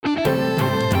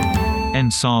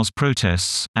End SARS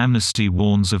protests, Amnesty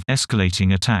warns of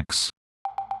escalating attacks.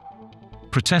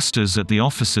 Protesters at the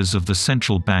offices of the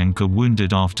central bank are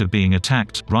wounded after being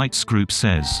attacked, rights group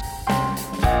says.